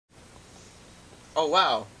Oh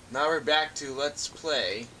wow, now we're back to Let's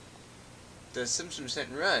Play the Simpsons Hit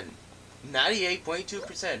and Run.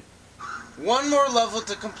 98.2%. One more level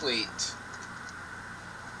to complete.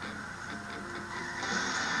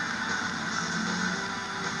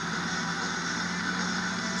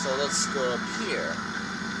 So let's go up here.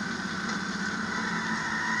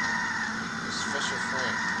 Special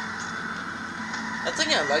Frank. I think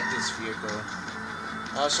I like this vehicle.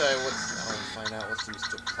 I'll show you I'll find out what's the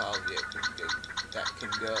Mr. Plow vehicle that can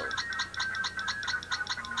go.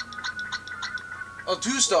 Oh,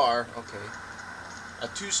 2-star. Okay. A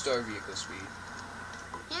 2-star vehicle speed.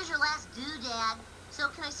 Here's your last doodad. So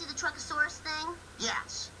can I see the Truckosaurus thing?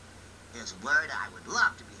 Yes. Here's a word I would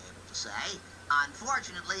love to be able to say.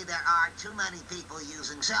 Unfortunately, there are too many people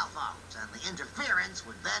using cell phones, and the interference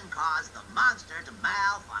would then cause the monster to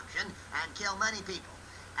malfunction and kill many people.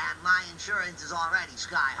 And my insurance is already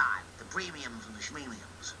sky high, the premiums and the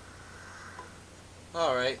schmemiums.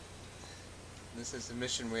 Alright. This is the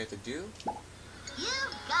mission we have to do.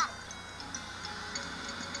 You've got it.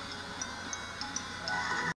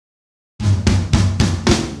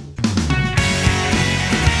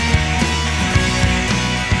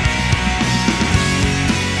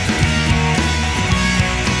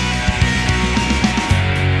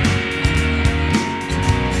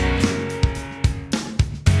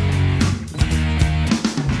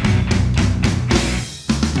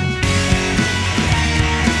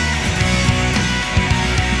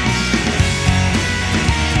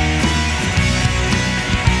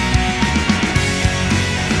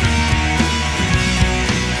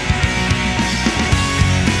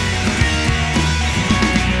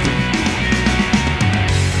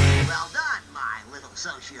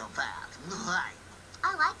 Sociopath.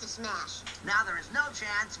 I like to smash. Now there is no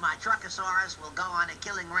chance my Truckosaurus will go on a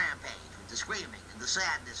killing rampage with the screaming and the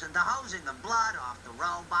sadness and the hosing of blood off the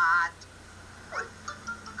robot. All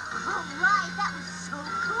right, that was so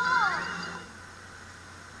cool.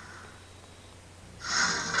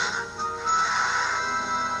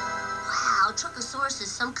 Wow, Truckosaurus is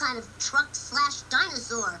some kind of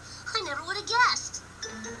truck/dinosaur. I never would have guessed.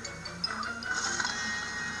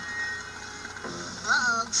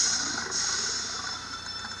 Uh-oh.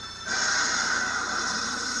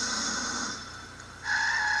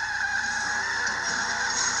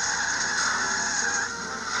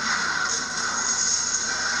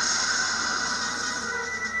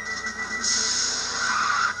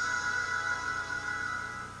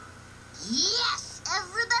 Yes!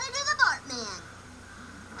 Everybody to the Bartman!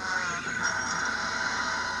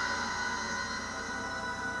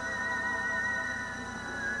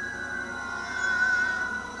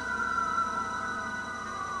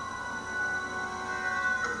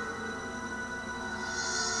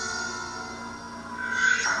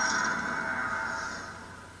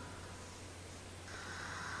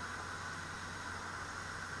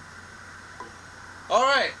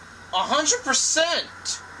 Alright,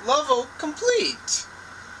 100% level complete.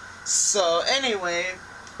 So anyway,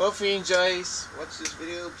 hope you enjoy. Watch this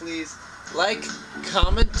video, please like,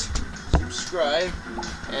 comment, subscribe,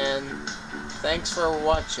 and thanks for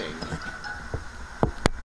watching.